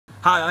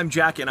Hi, I'm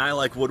Jack and I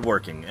like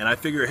woodworking, and I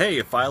figure, hey,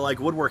 if I like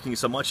woodworking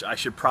so much, I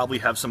should probably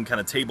have some kind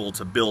of table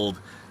to build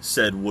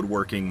said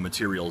woodworking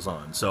materials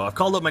on. So I've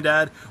called up my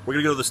dad, we're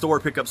gonna go to the store,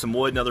 pick up some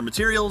wood and other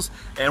materials,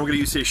 and we're gonna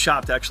use his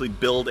shop to actually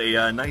build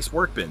a nice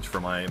workbench for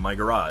my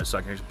garage, so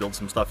I can just build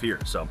some stuff here.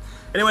 So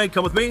anyway,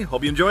 come with me,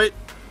 hope you enjoy it.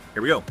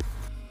 Here we go.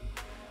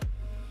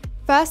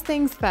 First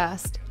things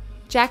first,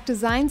 Jack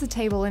designs a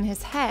table in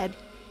his head,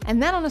 and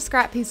then on a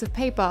scrap piece of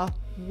paper,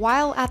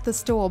 while at the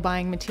store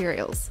buying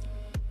materials.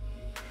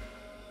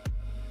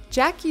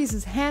 Jack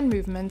uses hand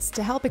movements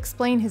to help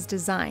explain his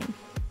design.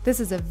 This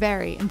is a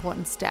very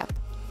important step.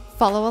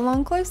 Follow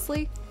along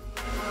closely.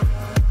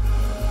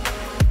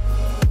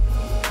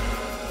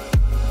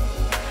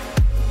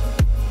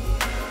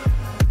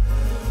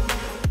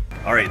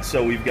 All right,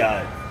 so we've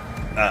got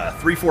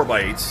 3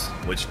 4x8s,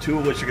 which 2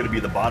 of which are going to be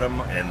the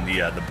bottom and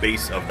the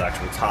base of the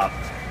actual top.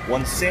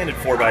 1 sanded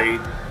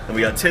 4x8, and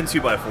we got 10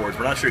 2x4s.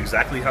 We're not sure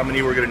exactly how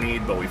many we're going to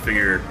need, but we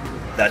figure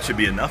that should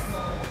be enough.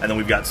 And then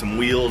we've got some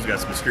wheels, we've got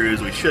some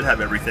screws, we should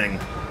have everything.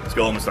 Let's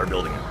go home and start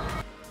building it.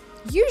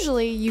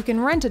 Usually you can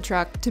rent a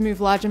truck to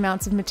move large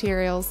amounts of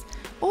materials,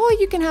 or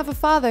you can have a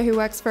father who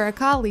works for a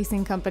car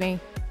leasing company.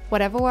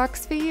 Whatever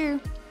works for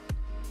you.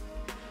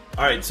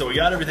 Alright, so we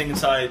got everything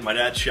inside my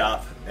dad's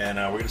shop, and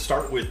we're going to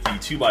start with the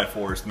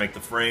 2x4s to make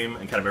the frame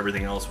and kind of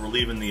everything else. We're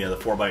leaving the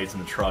 4x8s in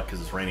the truck because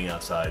it's raining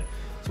outside.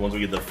 So once we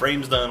get the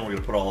frames done, we're going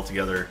to put it all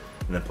together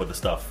and then put the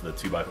stuff, the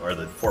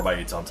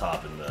 4x8s on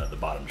top and the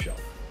bottom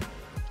shelf.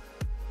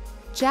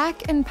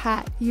 Jack and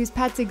Pat use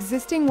Pat's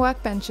existing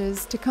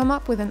workbenches to come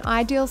up with an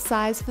ideal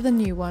size for the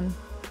new one.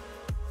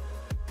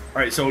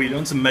 Alright, so we've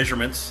done some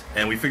measurements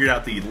and we figured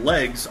out the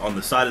legs on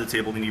the side of the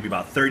table need to be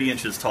about 30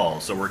 inches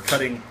tall. So we're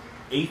cutting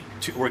 8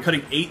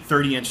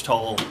 30-inch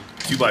tall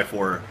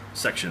 2x4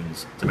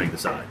 sections to make the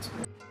sides.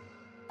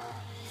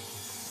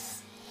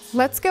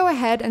 Let's go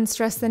ahead and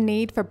stress the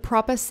need for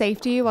proper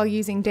safety while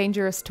using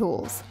dangerous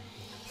tools.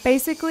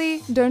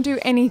 Basically, don't do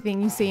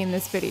anything you see in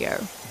this video.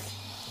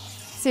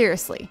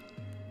 Seriously.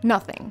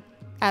 Nothing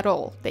at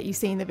all that you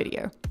see in the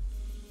video.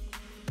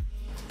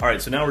 Alright,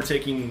 so now we're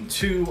taking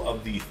 2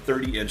 of the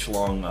 30-inch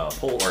long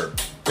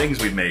things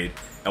we've made,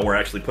 and we're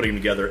actually putting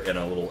them together in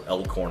a little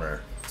L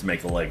corner to make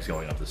the legs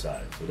going up the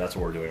side. So that's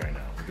what we're doing right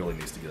now. We're drilling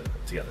these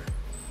together.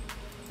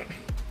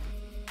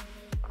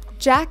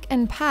 Jack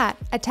and Pat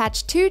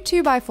attach 2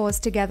 2x4s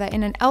together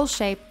in an L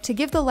shape to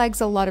give the legs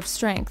a lot of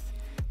strength.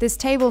 This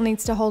table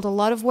needs to hold a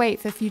lot of weight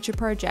for future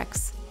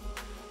projects.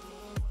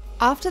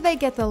 After they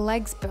get the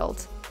legs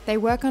built, they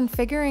work on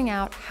figuring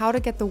out how to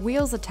get the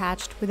wheels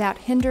attached without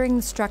hindering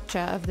the structure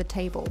of the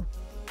table.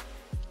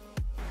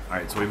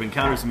 Alright, so we've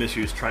encountered some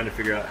issues trying to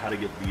figure out how to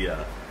get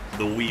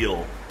the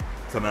wheel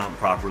to mount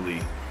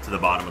properly to the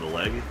bottom of the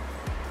leg,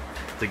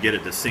 to get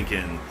it to sink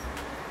in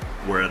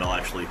where it'll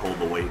actually hold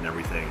the weight and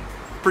everything.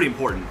 Pretty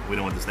important. We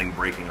don't want this thing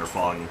breaking or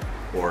falling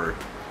or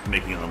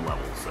making it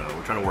unlevel, so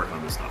we're trying to work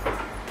on this stuff.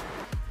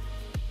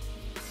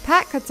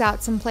 Pat cuts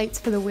out some plates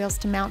for the wheels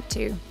to mount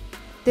to.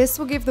 This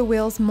will give the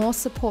wheels more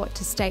support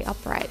to stay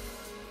upright.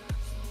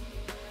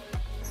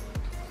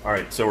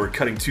 Alright, so we're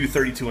cutting 2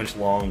 32-inch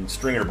long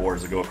stringer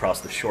boards that go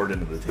across the short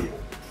end of the table.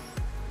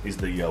 These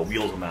are the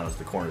wheels will mount as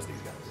the corners of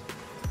these guys.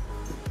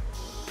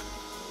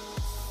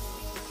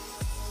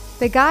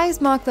 The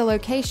guys mark the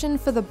location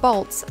for the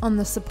bolts on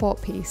the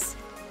support piece.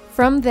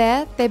 From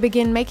there, they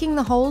begin making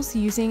the holes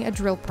using a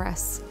drill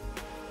press.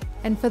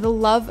 And for the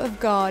love of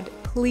God,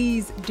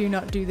 please do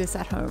not do this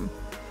at home.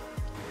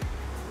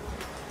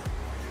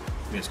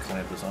 Let me just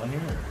clamp this on here.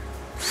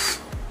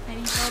 How do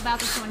you feel about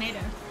the tornado?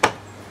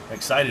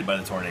 Excited by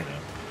the tornado.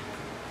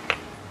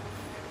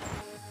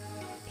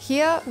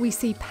 Here we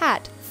see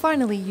Pat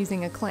finally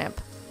using a clamp.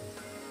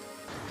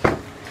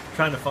 We're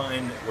trying to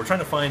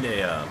find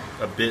a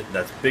bit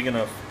that's big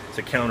enough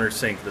to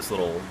countersink this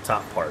little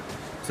top part.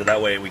 So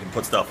that way we can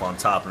put stuff on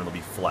top and it'll be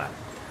flat.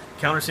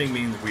 Countersink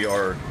means we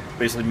are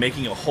basically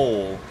making a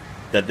hole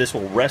that this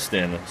will rest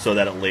in so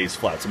that it lays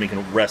flat. So we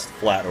can rest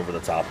flat over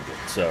the top of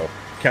it. So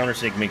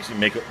countersink makes you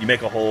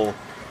make a hole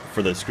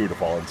for the screw to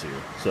fall into,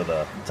 so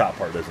the top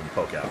part doesn't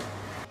poke out.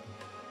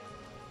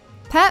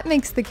 Pat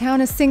makes the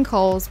countersink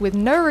holes with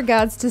no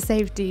regards to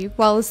safety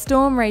while a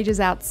storm rages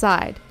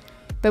outside.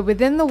 But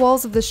within the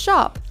walls of the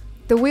shop,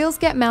 the wheels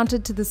get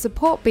mounted to the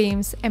support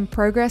beams and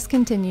progress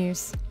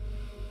continues.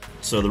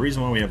 So the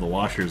reason why we have the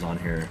washers on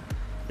here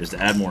is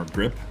to add more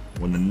grip.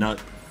 When the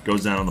nut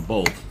goes down on the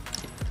bolt,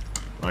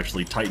 it'll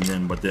actually tighten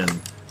in, but then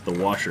the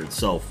washer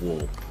itself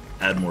will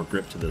add more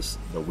grip to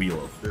the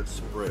wheel. It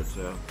spreads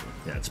out.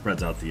 Yeah, it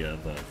spreads out the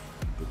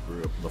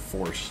grip, the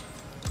force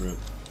grip.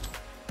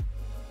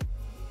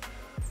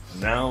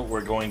 Now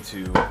we're going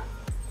to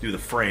do the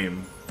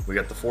frame. We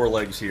got the 4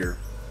 legs here,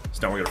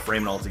 so now we're gonna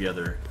frame it all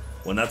together.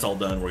 When that's all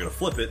done, we're gonna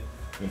flip it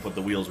and put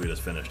the wheels we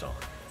just finished on.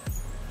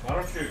 Why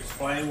don't you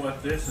explain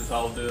what this is?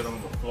 I'll do it on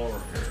the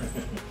floor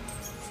here.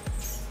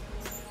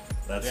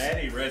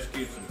 Daddy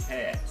rescued some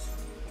cats.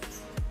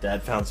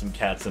 Dad found some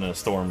cats in a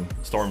storm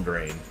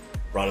drain.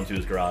 Brought them to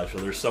his garage, so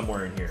they're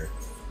somewhere in here.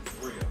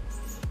 Where you go?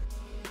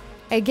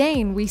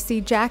 Again, we see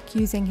Jack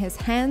using his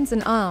hands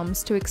and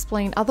arms to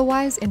explain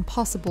otherwise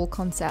impossible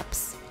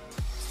concepts.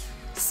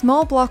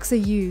 Small blocks are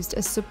used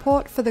as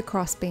support for the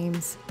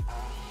crossbeams.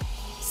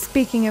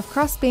 Speaking of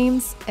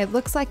crossbeams, it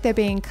looks like they're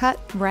being cut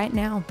right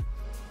now.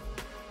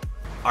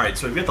 Alright,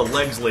 so we've got the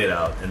legs laid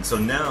out, and so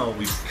now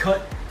we've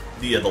cut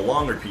the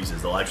longer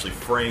pieces. They'll actually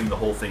frame the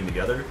whole thing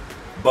together.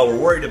 But we're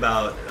worried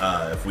about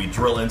if we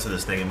drill into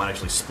this thing, it might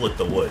actually split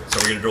the wood. So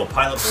we're going to drill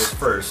pilot holes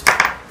first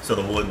so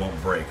the wood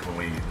won't break when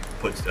we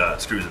put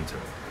screws into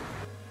it.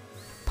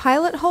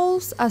 Pilot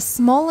holes are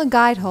smaller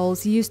guide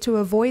holes used to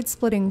avoid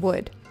splitting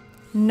wood,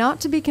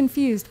 not to be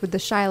confused with the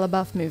Shia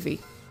LaBeouf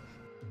movie.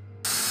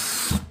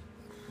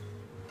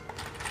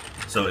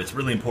 So it's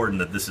really important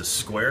that this is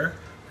square,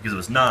 because if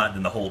it's not,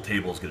 then the whole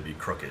table is going to be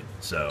crooked.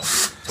 So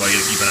that's why you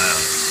got to keep an eye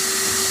on it.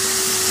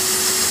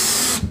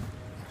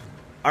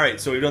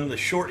 Alright, so we've done the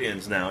short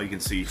ends now, you can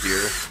see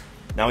here.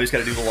 Now we just got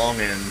to do the long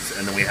ends,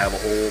 and then we have a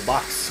whole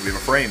box. We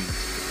have a frame.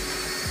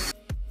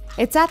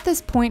 It's at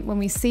this point when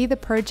we see the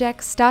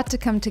project start to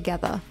come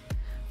together.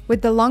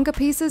 With the longer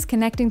pieces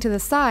connecting to the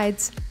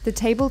sides, the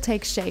table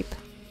takes shape.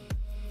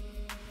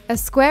 A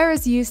square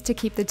is used to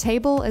keep the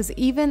table as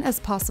even as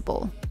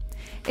possible.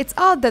 It's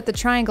odd that the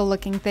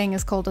triangle-looking thing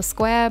is called a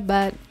square,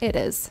 but it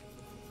is.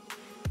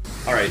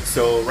 Alright,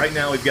 so right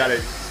now we've got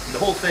the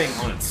whole thing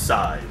on its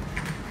side.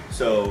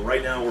 So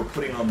right now we're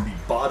putting on the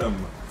bottom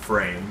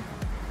frame,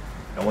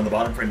 and when the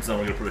bottom frame's done,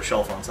 we're going to put a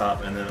shelf on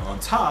top, and then on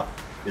top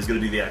is going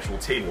to be the actual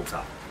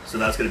tabletop. So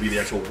that's going to be the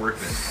actual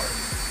workbench part.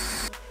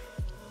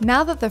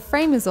 Now that the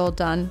frame is all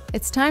done,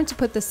 it's time to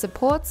put the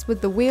supports with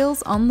the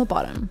wheels on the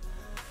bottom.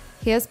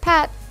 Here's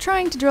Pat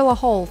trying to drill a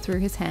hole through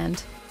his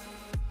hand.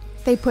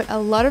 They put a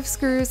lot of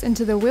screws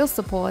into the wheel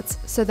supports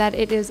so that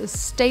it is as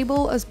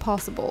stable as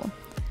possible.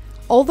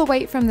 All the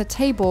weight from the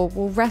table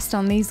will rest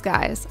on these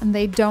guys, and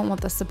they don't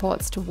want the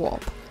supports to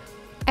warp.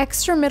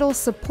 Extra middle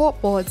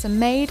support boards are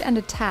made and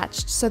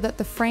attached so that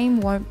the frame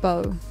won't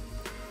bow.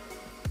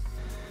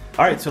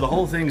 Alright, so the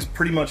whole thing's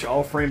pretty much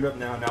all framed up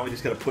now. Now we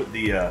just got to put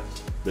we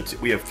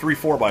have 3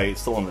 4x8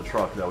 still in the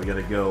truck that we got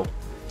to go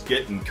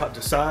get and cut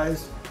to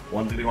size.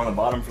 One's going to go on the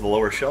bottom for the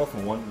lower shelf,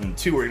 and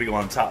 2 are going to go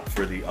on top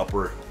for the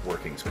upper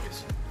working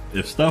space.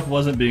 If stuff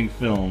wasn't being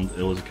filmed,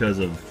 it was because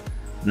of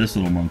this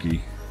little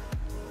monkey.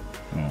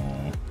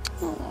 Aww.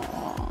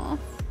 Aww.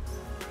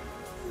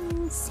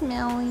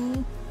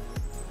 Smelly.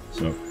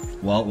 So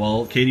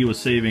while Katie was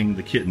saving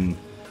the kitten,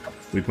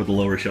 we put the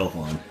lower shelf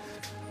on.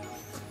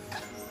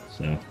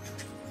 So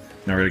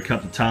now we're gonna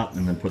cut the top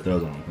and then put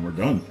those on, and we're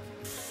done.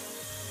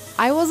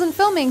 I wasn't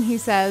filming, he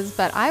says,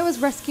 but I was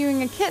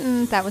rescuing a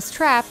kitten that was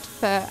trapped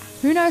for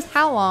who knows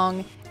how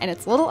long, and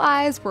its little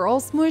eyes were all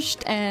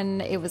smushed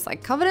and it was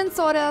like covered in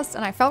sawdust,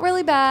 and I felt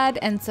really bad,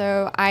 and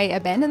so I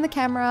abandoned the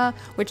camera,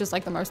 which is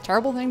like the most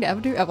terrible thing to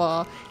ever do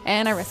ever,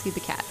 and I rescued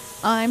the cat.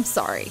 I'm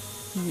sorry,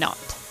 not.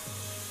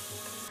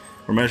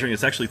 We're measuring,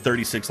 it's actually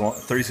 36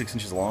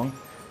 inches long.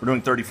 We're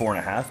doing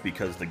 34.5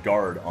 because the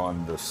guard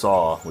on the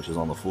saw, which is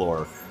on the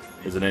floor,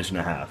 is 1.5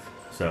 inches.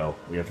 So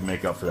we have to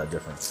make up for that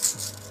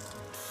difference.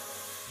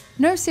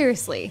 No,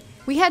 seriously.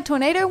 We had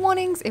tornado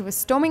warnings, it was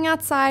storming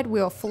outside,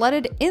 we were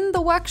flooded in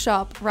the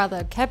workshop,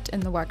 rather kept in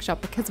the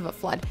workshop because of a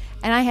flood,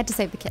 and I had to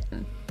save the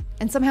kitten.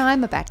 And somehow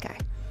I'm a bad guy.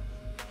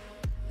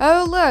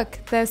 Oh look,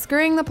 they're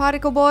screwing the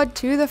particle board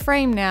to the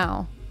frame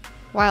now,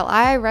 while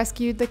I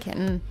rescued the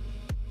kitten.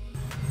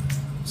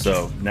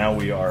 So now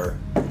we are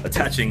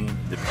attaching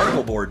the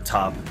particle board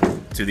top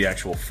to the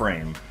actual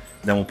frame.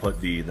 Then we'll put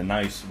the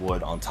nice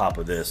wood on top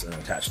of this and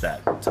attach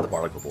that to the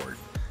particle board.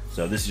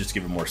 So this is just to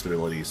give it more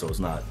stability, so it's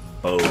not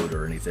bowed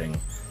or anything,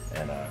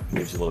 and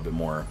gives you a little bit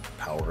more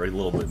power, or a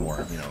little bit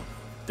more, you know,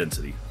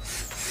 density.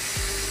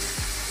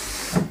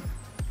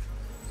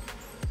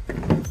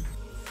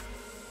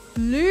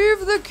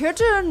 Leave the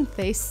kitten,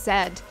 they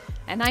said.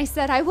 And I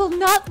said, I will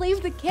not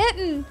leave the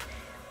kitten.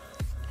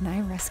 And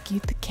I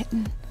rescued the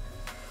kitten.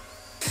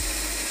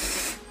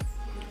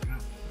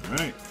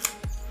 Alright.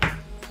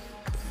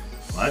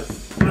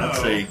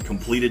 That's a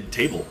completed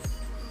table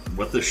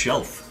with the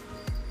shelf.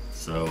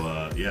 So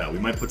yeah, we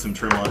might put some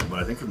trim on it, but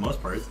I think for the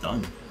most part it's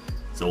done.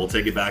 So we'll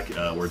take it back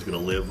where it's going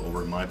to live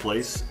over at my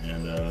place,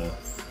 and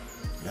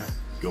yeah,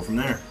 go from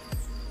there.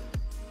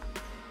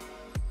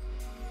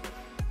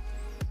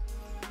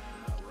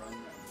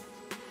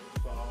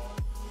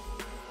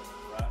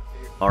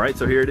 Alright,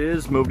 so here it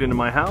is, moved into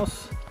my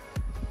house.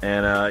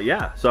 And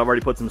yeah, so I've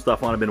already put some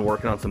stuff on. I've been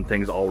working on some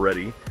things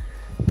already.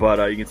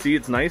 But you can see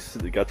it's nice.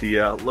 They got the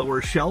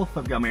lower shelf.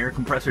 I've got my air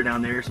compressor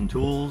down there, some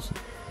tools.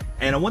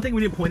 And one thing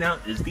we didn't point out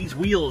is these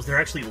wheels, they're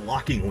actually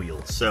locking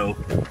wheels. So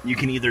you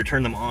can either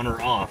turn them on or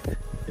off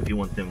if you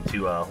want them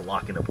to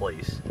lock into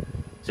place.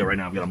 So right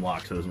now I've got them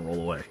locked so it doesn't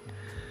roll away.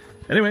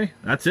 Anyway,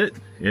 that's it.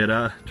 It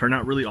turned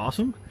out really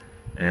awesome.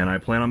 And I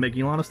plan on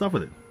making a lot of stuff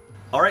with it.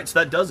 Alright, so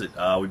that does it.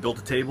 We built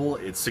a table.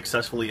 It's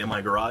successfully in my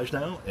garage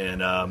now,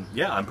 and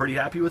yeah, I'm pretty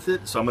happy with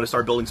it, so I'm going to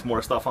start building some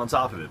more stuff on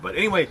top of it. But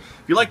anyway,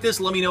 if you like this,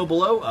 let me know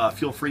below.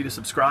 Feel free to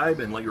subscribe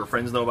and let your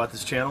friends know about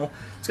this channel.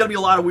 It's going to be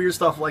a lot of weird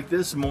stuff like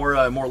this,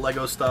 more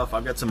Lego stuff.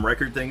 I've got some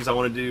record things I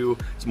want to do,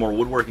 some more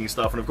woodworking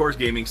stuff, and of course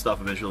gaming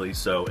stuff eventually.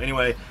 So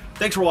anyway,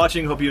 thanks for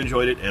watching. Hope you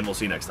enjoyed it, and we'll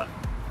see you next time.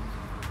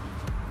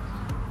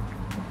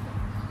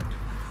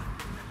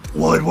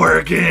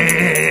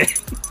 Woodworking!